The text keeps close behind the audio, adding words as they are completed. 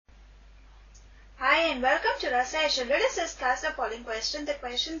and welcome to our session. Let us discuss the following question. The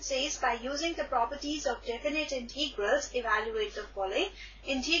question says, by using the properties of definite integrals, evaluate the following.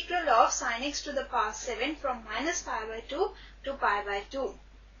 Integral of sin x to the power 7 from minus pi by 2 to pi by 2.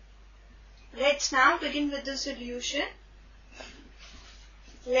 Let's now begin with the solution.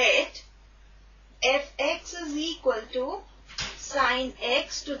 Let fx is equal to sin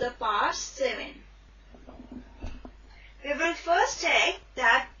x to the power 7. We will first check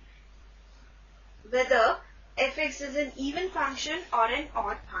that whether fx is an even function or an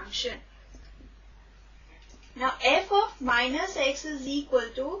odd function. Now f of minus x is equal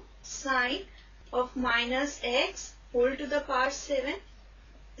to sine of minus x whole to the power 7.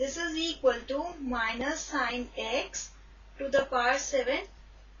 This is equal to minus sine x to the power 7,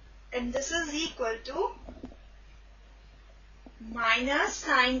 and this is equal to minus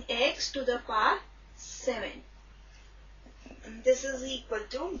sine x to the power 7. And this is equal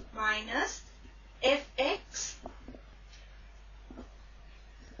to minus fx.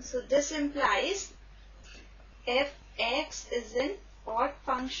 So this implies fx is an odd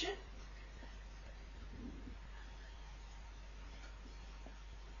function.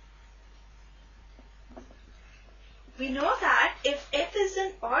 We know that if f is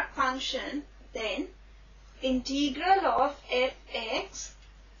an odd function, then integral of fx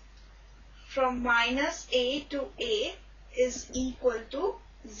from minus a to a is equal to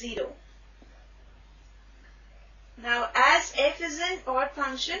 0. Now, as f is an odd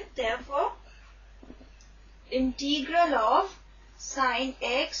function, therefore, integral of sine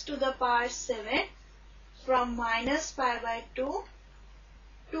x to the power 7 from minus pi by 2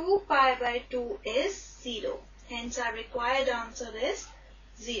 to pi by 2 is 0. Hence, our required answer is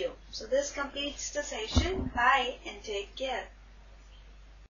 0. So, this completes the session. Bye and take care.